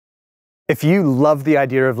If you love the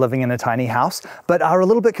idea of living in a tiny house, but are a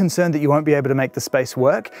little bit concerned that you won't be able to make the space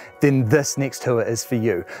work, then this next tour is for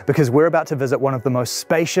you, because we're about to visit one of the most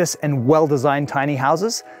spacious and well-designed tiny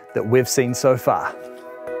houses that we've seen so far.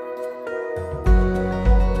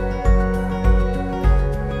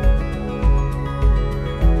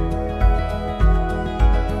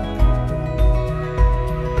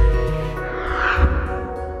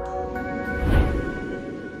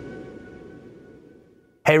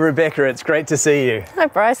 Hey Rebecca, it's great to see you. Hi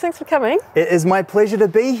Bryce, thanks for coming. It is my pleasure to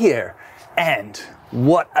be here. And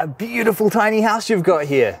what a beautiful tiny house you've got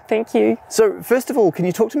here. Thank you. So first of all, can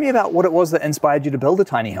you talk to me about what it was that inspired you to build a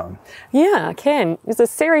tiny home? Yeah, I can. There's a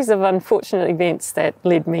series of unfortunate events that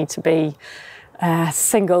led me to be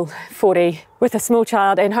single, 40, with a small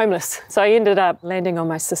child and homeless. So I ended up landing on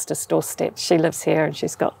my sister's doorstep. She lives here and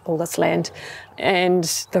she's got all this land. And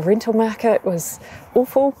the rental market was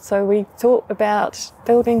awful, so we thought about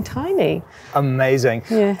building tiny. Amazing.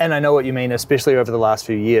 Yeah. And I know what you mean, especially over the last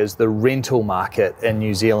few years, the rental market in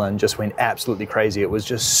New Zealand just went absolutely crazy. It was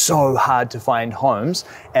just so hard to find homes,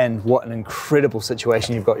 and what an incredible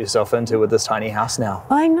situation you've got yourself into with this tiny house now.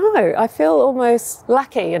 I know, I feel almost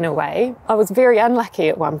lucky in a way. I was very unlucky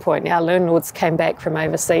at one point. Our landlords came back from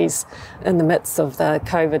overseas in the midst of the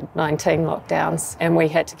COVID-19 lockdowns, and we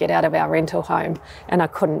had to get out of our rental home, and I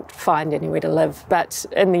couldn't find anywhere to live. But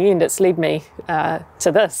in the end, it's led me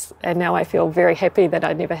to this, and now I feel very happy that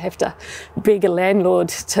I never have to beg a landlord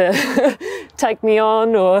to take me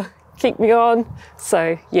on or keep me on.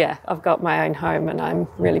 So yeah, I've got my own home and I'm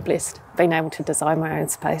really blessed. Being able to design my own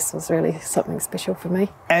space was really something special for me.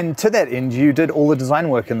 And to that end, you did all the design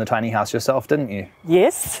work in the tiny house yourself, didn't you?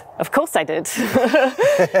 Yes, of course I did.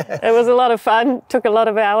 It was a lot of fun, took a lot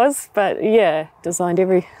of hours, but yeah, designed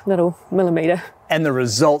every little millimetre. And the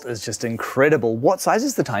result is just incredible. What size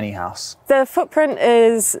is the tiny house? The footprint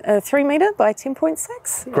is 3 metre by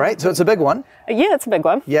 10.6. Great, so it's a big one. Yeah, it's a big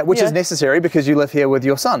one. Yeah, which is necessary because you live here with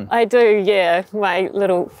your son. I do, yeah. My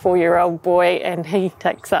little 4-year-old boy, and he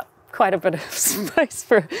takes up quite a bit of space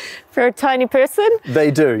for a tiny person.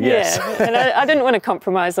 They do, yes. Yeah, and I didn't want to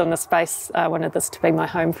compromise on the space. I wanted this to be my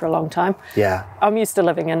home for a long time. Yeah. I'm used to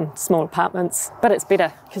living in small apartments, but it's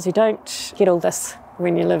better because you don't get all this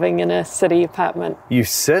when you're living in a city apartment. You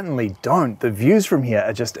certainly don't. The views from here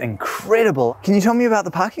are just incredible. Can you tell me about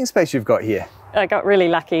the parking space you've got here? I got really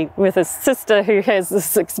lucky with a sister who has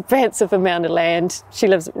this expansive amount of land. She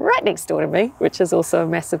lives right next door to me, which is also a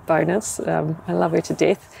massive bonus. I love her to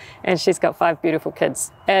death. And she's got 5 beautiful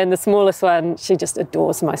kids. And the smallest one, she just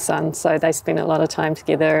adores my son. So they spend a lot of time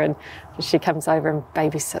together, and she comes over and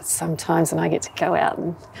babysits sometimes, and I get to go out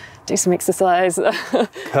and do some exercise.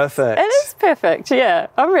 Perfect. It is perfect, yeah.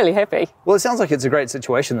 I'm really happy. Well, it sounds like it's a great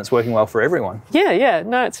situation that's working well for everyone. Yeah.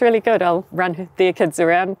 No, it's really good. I'll run their kids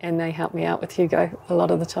around, and they help me out with Hugo a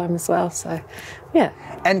lot of the time as well. So, yeah.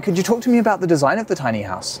 And could you talk to me about the design of the tiny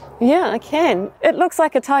house? Yeah, I can. It looks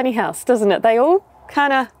like a tiny house, doesn't it? They all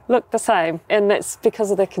kind of look the same, and that's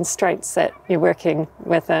because of the constraints that you're working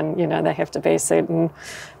within. You know, they have to be a certain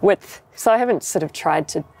width. So I haven't sort of tried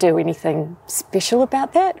to do anything special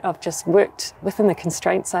about that. I've just worked within the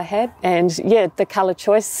constraints I had. And yeah, the colour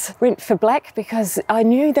choice went for black because I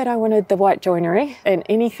knew that I wanted the white joinery, and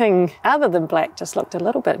anything other than black just looked a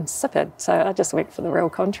little bit insipid. So I just went for the real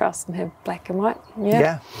contrast and have black and white.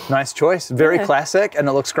 Yeah, nice choice. Very classic, and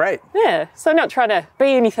it looks great. Yeah, so I'm not trying to be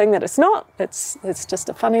anything that it's not. It's just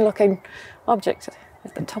a funny looking object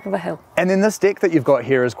at the top of a hill. And then this deck that you've got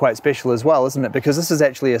here is quite special as well, isn't it? Because this is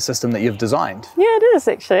actually a system that you've designed. Yeah, it is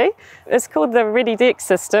actually. It's called the Ready Deck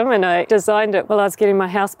system, and I designed it while I was getting my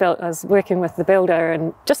house built. I was working with the builder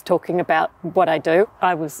and just talking about what I do.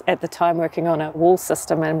 I was at the time working on a wall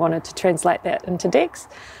system and wanted to translate that into decks.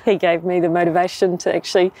 He gave me the motivation to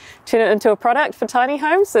actually turn it into a product for tiny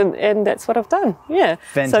homes, and that's what I've done. Yeah.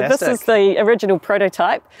 Fantastic. So this is the original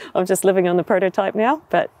prototype. I'm just living on the prototype now,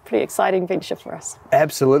 but pretty exciting venture for us.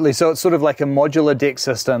 Absolutely. So it's sort of like a modular deck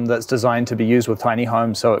system that's designed to be used with tiny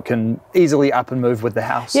homes, so it can easily up and move with the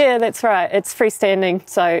house. Yeah, that's right. It's freestanding,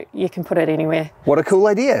 so you can put it anywhere. What a cool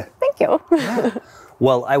idea. Thank you. Yeah.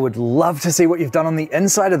 Well, I would love to see what you've done on the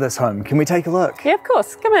inside of this home. Can we take a look? Yeah, of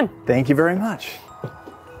course. Come in. Thank you very much.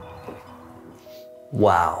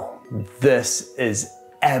 Wow, this is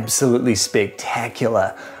absolutely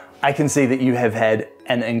spectacular. I can see that you have had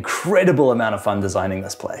an incredible amount of fun designing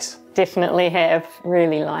this place. Definitely have.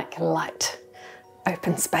 Really like light,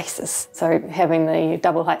 open spaces. So having the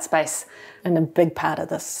double height space in a big part of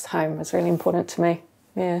this home was really important to me.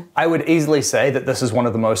 Yeah. I would easily say that this is one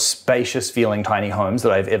of the most spacious feeling tiny homes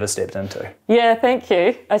that I've ever stepped into. Yeah, thank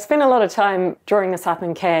you. I spent a lot of time drawing this up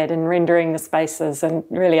in CAD and rendering the spaces and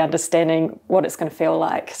really understanding what it's going to feel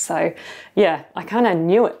like. So yeah, I kind of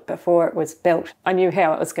knew it before it was built. I knew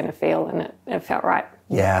how it was going to feel, and it felt right.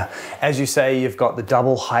 Yeah, as you say, you've got the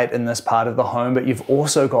double height in this part of the home, but you've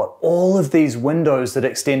also got all of these windows that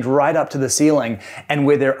extend right up to the ceiling. And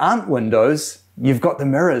where there aren't windows, you've got the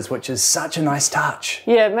mirrors, which is such a nice touch.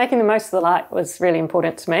 Yeah, making the most of the light was really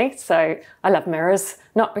important to me. So I love mirrors,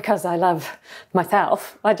 not because I love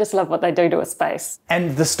myself. I just love what they do to a space.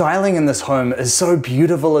 And the styling in this home is so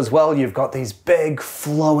beautiful as well. You've got these big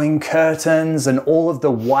flowing curtains and all of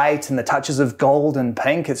the white and the touches of gold and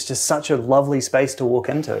pink. It's just such a lovely space to walk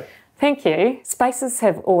into. Thank you. Spaces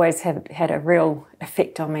have always had a real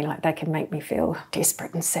effect on me. Like, they can make me feel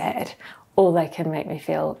desperate and sad, or they can make me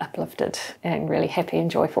feel uplifted and really happy and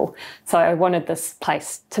joyful. So I wanted this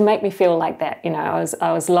place to make me feel like that. You know,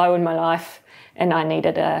 I was low in my life and I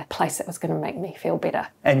needed a place that was going to make me feel better.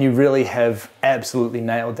 And you really have absolutely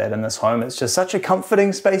nailed that in this home. It's just such a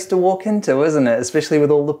comforting space to walk into, isn't it? Especially with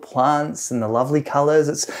all the plants and the lovely colours.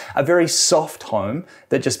 It's a very soft home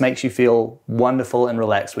that just makes you feel wonderful and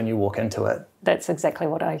relaxed when you walk into it. That's exactly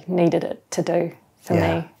what I needed it to do for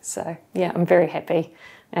me. So yeah, I'm very happy.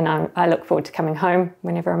 And I look forward to coming home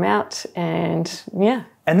whenever I'm out, and yeah.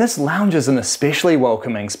 And this lounge is an especially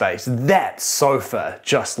welcoming space. That sofa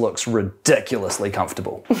just looks ridiculously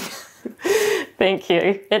comfortable. Thank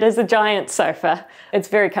you. It is a giant sofa. It's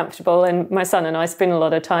very comfortable, and my son and I spend a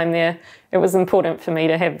lot of time there. It was important for me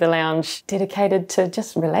to have the lounge dedicated to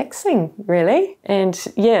just relaxing, really. And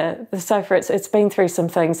yeah, the sofa, it's been through some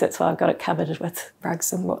things. That's why I've got it covered with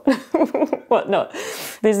rugs and whatnot.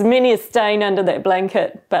 There's many a stain under that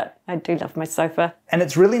blanket, but I do love my sofa. And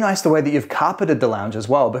it's really nice the way that you've carpeted the lounge as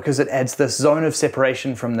well, because it adds this zone of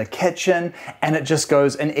separation from the kitchen, and it just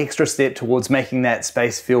goes an extra step towards making that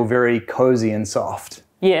space feel very cozy and soft.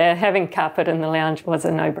 Yeah, having carpet in the lounge was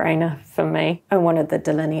a no-brainer for me. I wanted the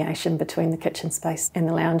delineation between the kitchen space and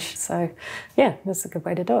the lounge. So yeah, that's a good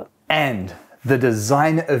way to do it. And the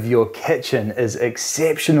design of your kitchen is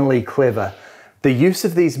exceptionally clever. The use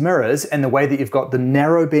of these mirrors and the way that you've got the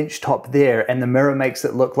narrow bench top there, and the mirror makes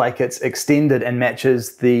it look like it's extended and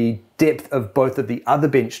matches the depth of both of the other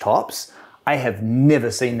bench tops. I have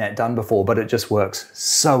never seen that done before, but it just works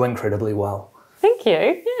so incredibly well. Thank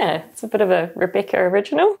you. Yeah, it's a bit of a Rebecca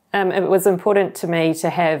original. It was important to me to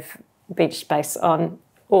have bench space on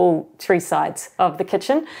all three sides of the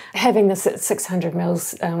kitchen. Having this at 600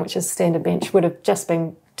 mils, which is standard bench, would have just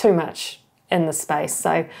been too much in the space.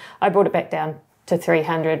 So I brought it back down to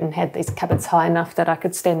 300 and had these cupboards high enough that I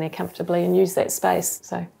could stand there comfortably and use that space.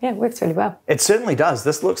 So yeah, it works really well. It certainly does.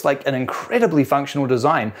 This looks like an incredibly functional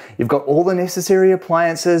design. You've got all the necessary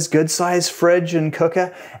appliances, good size fridge and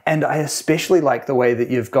cooker, and I especially like the way that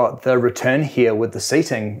you've got the return here with the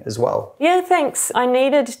seating as well. Yeah, thanks. I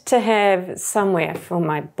needed to have somewhere for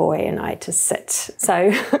my boy and I to sit. So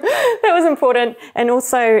that was important. And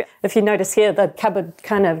also, if you notice here, the cupboard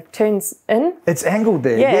kind of turns in. It's angled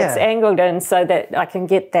there, yeah. It's angled in so that I can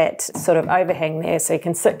get that sort of overhang there, so you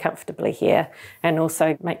can sit comfortably here and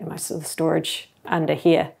also make the most of the storage under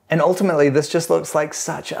here. And ultimately, this just looks like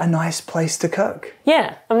such a nice place to cook.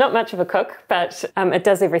 Yeah, I'm not much of a cook, but it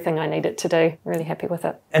does everything I need it to do. Really happy with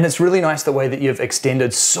it. And it's really nice the way that you've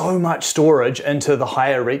extended so much storage into the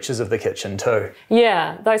higher reaches of the kitchen too.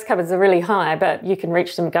 Yeah, those cupboards are really high, but you can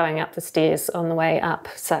reach them going up the stairs on the way up.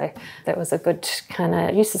 So that was a good kind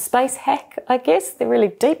of use of space hack, I guess. They're really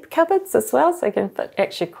deep cupboards as well, so you can fit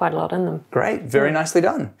actually quite a lot in them. Great, very nicely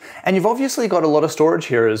done. And you've obviously got a lot of storage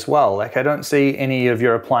here as well. Like, I don't see any of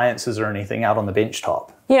your appliances or anything out on the bench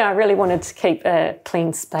top. Yeah, I really wanted to keep a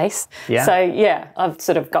clean space. Yeah. So yeah, I've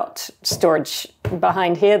sort of got storage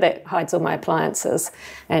behind here that hides all my appliances.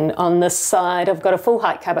 And on this side, I've got a full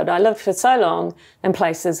height cupboard. I lived for so long in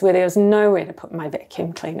places where there was nowhere to put my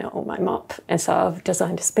vacuum cleaner or my mop. And so I've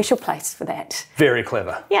designed a special place for that. Very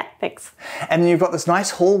clever. Yeah, thanks. And then you've got this nice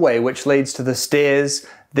hallway which leads to the stairs,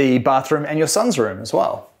 the bathroom, and your son's room as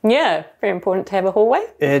well. Yeah, very important to have a hallway.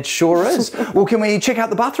 It sure is. Well, can we check out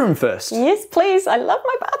the bathroom first? Yes, please. I love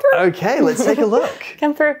my bathroom. Okay, let's take a look.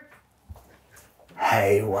 Come through.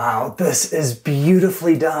 Hey, wow, this is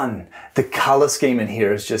beautifully done. The color scheme in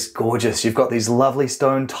here is just gorgeous. You've got these lovely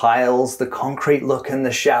stone tiles, the concrete look in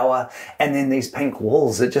the shower, and then these pink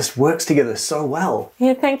walls. It just works together so well.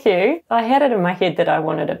 Yeah, thank you. I had it in my head that I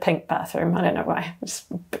wanted a pink bathroom. I don't know why,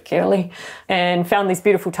 just a bit girly. And found these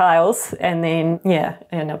beautiful tiles, and then, yeah,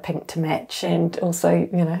 and a pink to match, and also,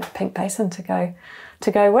 you know, a pink basin to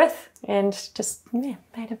go with. And just, yeah,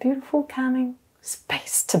 made a beautiful, calming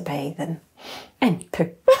space to bathe in and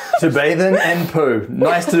poo. To bathe in and poo.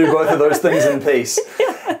 Nice to do both of those things in peace.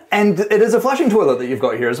 And it is a flushing toilet that you've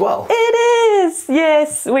got here as well. It is,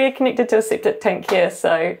 yes. We're connected to a septic tank here,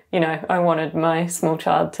 so, you know, I wanted my small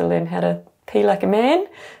child to learn how to pee like a man.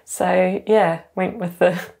 So, yeah, went with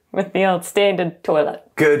the old standard toilet.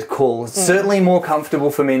 Good call. Certainly more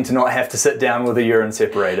comfortable for men to not have to sit down with a urine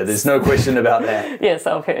separator. There's no question about that. Yes,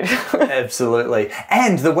 I've heard. Absolutely.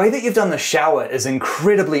 And the way that you've done the shower is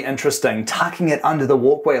incredibly interesting, tucking it under the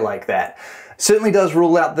walkway like that. Certainly does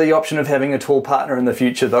rule out the option of having a tall partner in the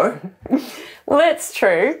future, though. Well, that's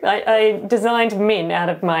true. I designed men out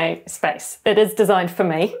of my space. It is designed for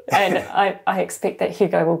me, and I expect that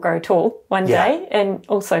Hugo will grow tall one day and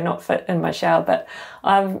also not fit in my shower. But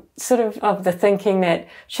I'm sort of the thinking that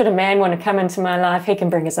should a man want to come into my life, he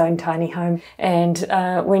can bring his own tiny home. And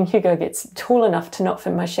when Hugo gets tall enough to not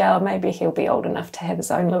fit in my shower, maybe he'll be old enough to have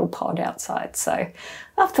his own little pod outside. So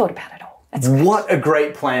I've thought about it all. What a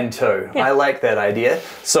great plan too. Yeah. I like that idea.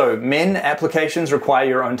 So men, applications require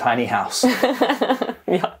your own tiny house.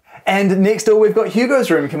 Yeah. And next door we've got Hugo's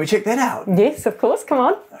room. Can we check that out? Yes, of course. Come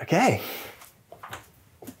on. Okay.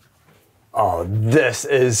 Oh, this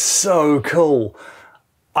is so cool.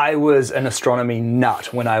 I was an astronomy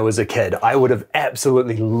nut when I was a kid. I would have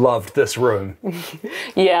absolutely loved this room.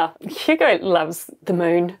 Yeah, Hugo loves the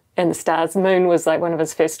moon and the stars. Moon was like one of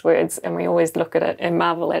his first words, and we always look at it and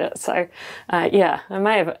marvel at it. So, yeah, I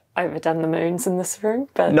may have overdone the moons in this room,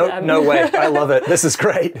 but no way. I love it. This is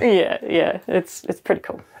great. Yeah, it's pretty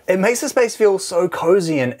cool. It makes the space feel so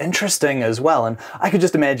cozy and interesting as well, and I could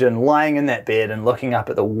just imagine lying in that bed and looking up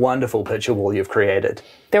at the wonderful picture wall you've created.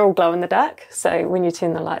 They're all glow in the dark, so when you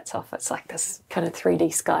turn the lights off, it's like this kind of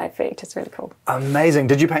 3D sky effect. It's really cool. Amazing.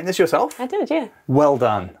 Did you paint this yourself? I did, yeah. Well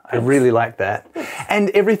done. I really like that. And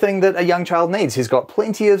everything that a young child needs. He's got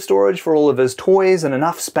plenty of storage for all of his toys and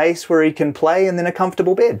enough space where he can play, and then a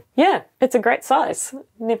comfortable bed. Yeah, it's a great size.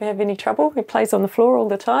 Never have any trouble. He plays on the floor all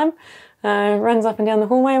the time. Runs up and down the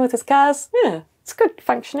hallway with his cars. Yeah, it's good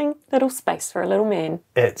functioning little space for a little man.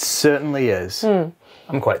 It certainly is.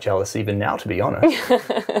 I'm quite jealous even now, to be honest.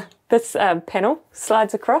 This panel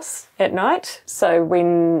slides across at night, so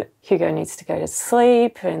when Hugo needs to go to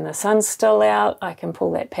sleep and the sun's still out, I can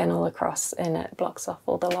pull that panel across and it blocks off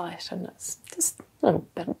all the light, and it's just a little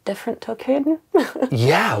bit different to a curtain.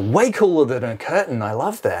 Yeah, way cooler than a curtain. I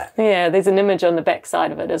love that. Yeah, there's an image on the back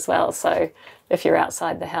side of it as well, so if you're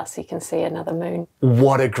outside the house you can see another moon.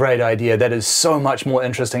 What a great idea. That is so much more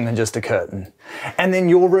interesting than just a curtain. And then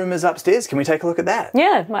your room is upstairs. Can we take a look at that?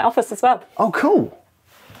 Yeah, my office as well. Oh, cool.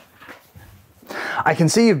 I can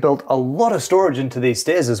see you've built a lot of storage into these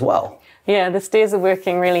stairs as well. Yeah, the stairs are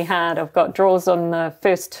working really hard. I've got drawers on the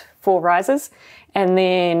first 4 risers, and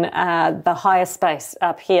then the higher space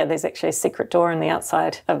up here, there's actually a secret door on the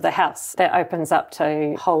outside of the house that opens up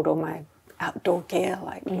to hold all my outdoor gear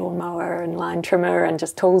like lawnmower and line trimmer and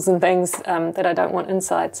just tools and things that I don't want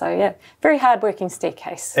inside. So yeah, very hard working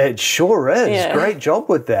staircase. It sure is. Yeah. Great job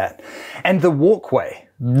with that. And the walkway,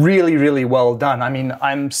 really, really well done. I mean,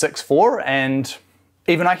 I'm 6'4" and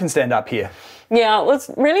even I can stand up here. Yeah, it was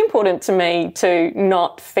really important to me to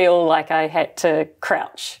not feel like I had to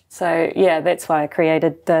crouch. So yeah, that's why I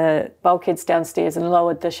created the bulkheads downstairs and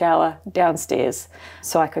lowered the shower downstairs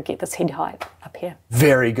so I could get this head height up here.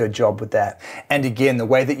 Very good job with that. And again, the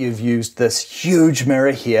way that you've used this huge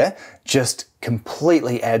mirror here just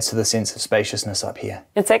completely adds to the sense of spaciousness up here.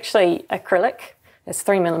 It's actually acrylic. It's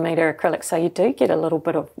 3mm acrylic, so you do get a little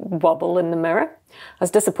bit of wobble in the mirror. I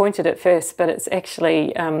was disappointed at first, but it's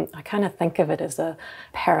actually, I kind of think of it as a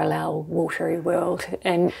parallel watery world,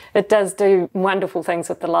 and it does do wonderful things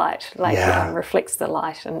with the light, like reflects the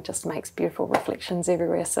light and just makes beautiful reflections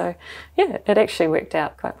everywhere. So yeah, it actually worked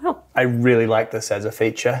out quite well. I really like this as a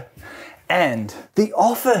feature. And the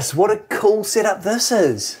office, what a cool setup this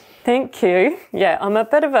is. Thank you. Yeah, I'm a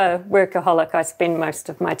bit of a workaholic. I spend most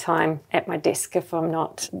of my time at my desk if I'm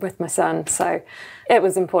not with my son. So it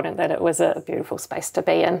was important that it was a beautiful space to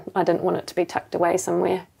be in. I didn't want it to be tucked away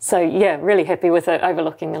somewhere. So yeah, really happy with it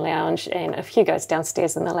overlooking the lounge. And if Hugo's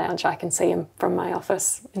downstairs in the lounge, I can see him from my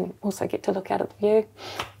office and also get to look out at the view.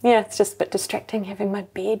 Yeah, it's just a bit distracting having my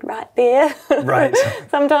bed right there. Right.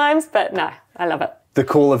 Sometimes, but no, I love it. The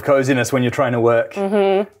call of coziness when you're trying to work.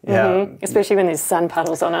 Especially when there's sun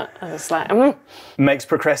puddles on it. I was like, Makes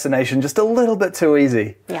procrastination just a little bit too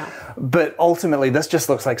easy. Yeah. But ultimately, this just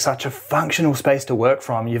looks like such a functional space to work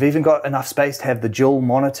from. You've even got enough space to have the dual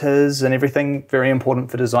monitors and everything, very important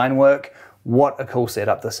for design work. What a cool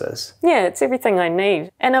setup this is. Yeah, it's everything I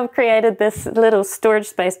need. And I've created this little storage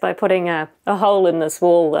space by putting a hole in this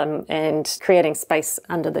wall and creating space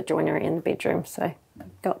under the joinery in the bedroom. So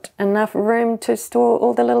I've got enough room to store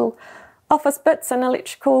all the little office bits and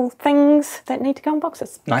electrical things that need to go in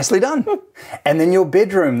boxes. Nicely done. And then your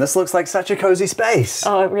bedroom. This looks like such a cozy space.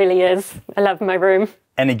 Oh, it really is. I love my room.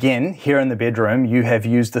 And again, here in the bedroom, you have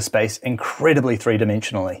used the space incredibly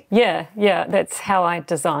three-dimensionally. Yeah, that's how I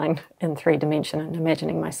design in 3D and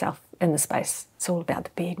imagining myself in the space. It's all about the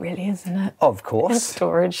bed, really, isn't it? Of course. And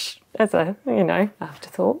storage as a,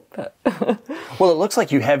 afterthought. But well, it looks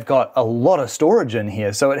like you have got a lot of storage in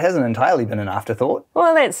here, so it hasn't entirely been an afterthought.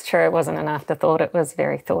 Well, that's true. It wasn't an afterthought. It was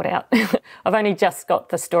very thought out. I've only just got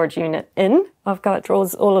the storage unit in. I've got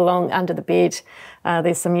drawers all along under the bed.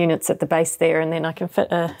 There's some units at the base there, and then I can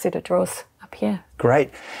fit a set of drawers up here.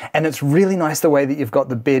 Great. And it's really nice the way that you've got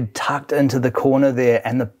the bed tucked into the corner there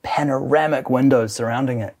and the panoramic windows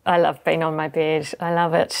surrounding it. I love being on my bed. I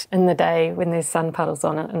love it in the day when there's sun puddles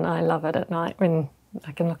on it, and I love it at night when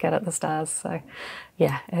I can look out at the stars. So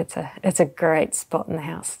yeah, it's a great spot in the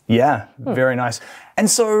house. Yeah, very nice. And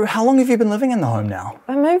so how long have you been living in the home now?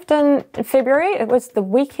 I moved in February. It was the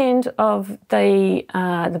weekend of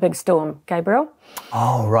the big storm, Gabriel.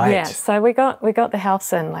 Oh, right. Yeah, so we got the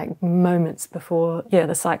house in like moments before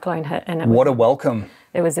the cyclone hit, and what a welcome.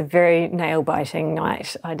 It was a very nail-biting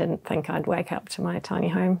night. I didn't think I'd wake up to my tiny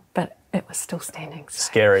home, but it was still standing. So.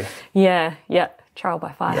 Scary. Yeah. Trial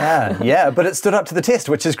by fire. Yeah, but it stood up to the test,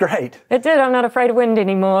 which is great. It did. I'm not afraid of wind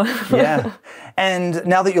anymore. Yeah. And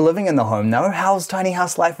now that you're living in the home now, how's tiny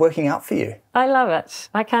house life working out for you? I love it.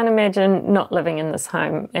 I can't imagine not living in this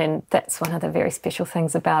home, and that's one of the very special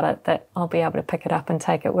things about it, that I'll be able to pick it up and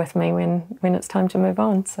take it with me when it's time to move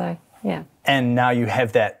on. So, yeah. And now you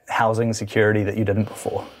have that housing security that you didn't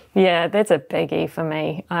before. Yeah, that's a biggie for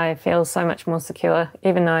me. I feel so much more secure.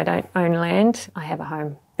 Even though I don't own land, I have a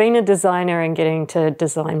home. Being a designer and getting to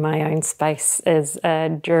design my own space is a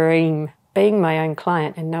dream. Being my own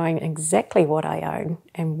client and knowing exactly what I own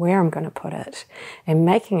and where I'm going to put it and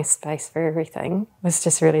making a space for everything was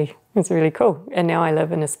just really cool. And now I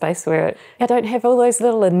live in a space where I don't have all those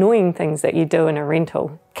little annoying things that you do in a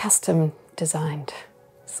rental. Custom designed.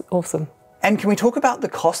 It's awesome. And can we talk about the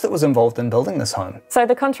cost that was involved in building this home? So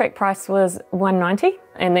the contract price was $190,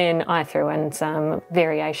 and then I threw in some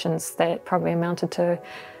variations that probably amounted to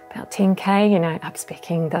about $10K,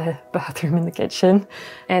 upspecking the bathroom and the kitchen.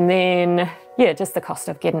 And then, just the cost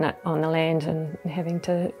of getting it on the land and having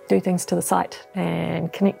to do things to the site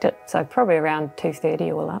and connect it. So probably around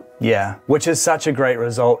 $230 all up. Yeah, which is such a great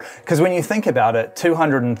result. Because when you think about it,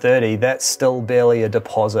 $230, that's still barely a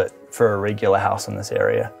deposit for a regular house in this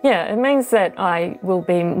area. Yeah, it means that I will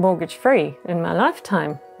be mortgage free in my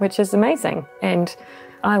lifetime, which is amazing. And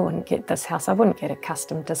I wouldn't get this house, I wouldn't get a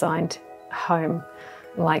custom designed home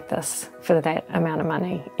like this for that amount of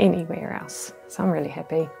money anywhere else. So I'm really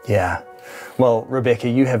happy. Yeah. Well, Rebecca,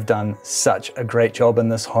 you have done such a great job in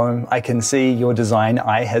this home. I can see your design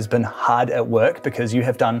eye has been hard at work because you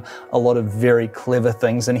have done a lot of very clever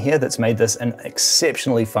things in here that's made this an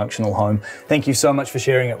exceptionally functional home. Thank you so much for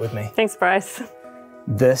sharing it with me. Thanks, Bryce.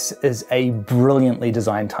 This is a brilliantly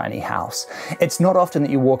designed tiny house. It's not often that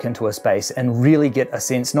you walk into a space and really get a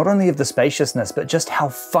sense not only of the spaciousness, but just how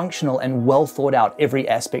functional and well thought out every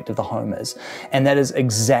aspect of the home is. And that is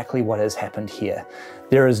exactly what has happened here.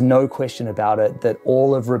 There is no question about it that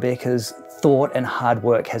all of Rebecca's thought and hard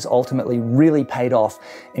work has ultimately really paid off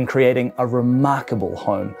in creating a remarkable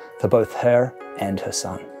home for both her and her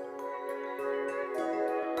son.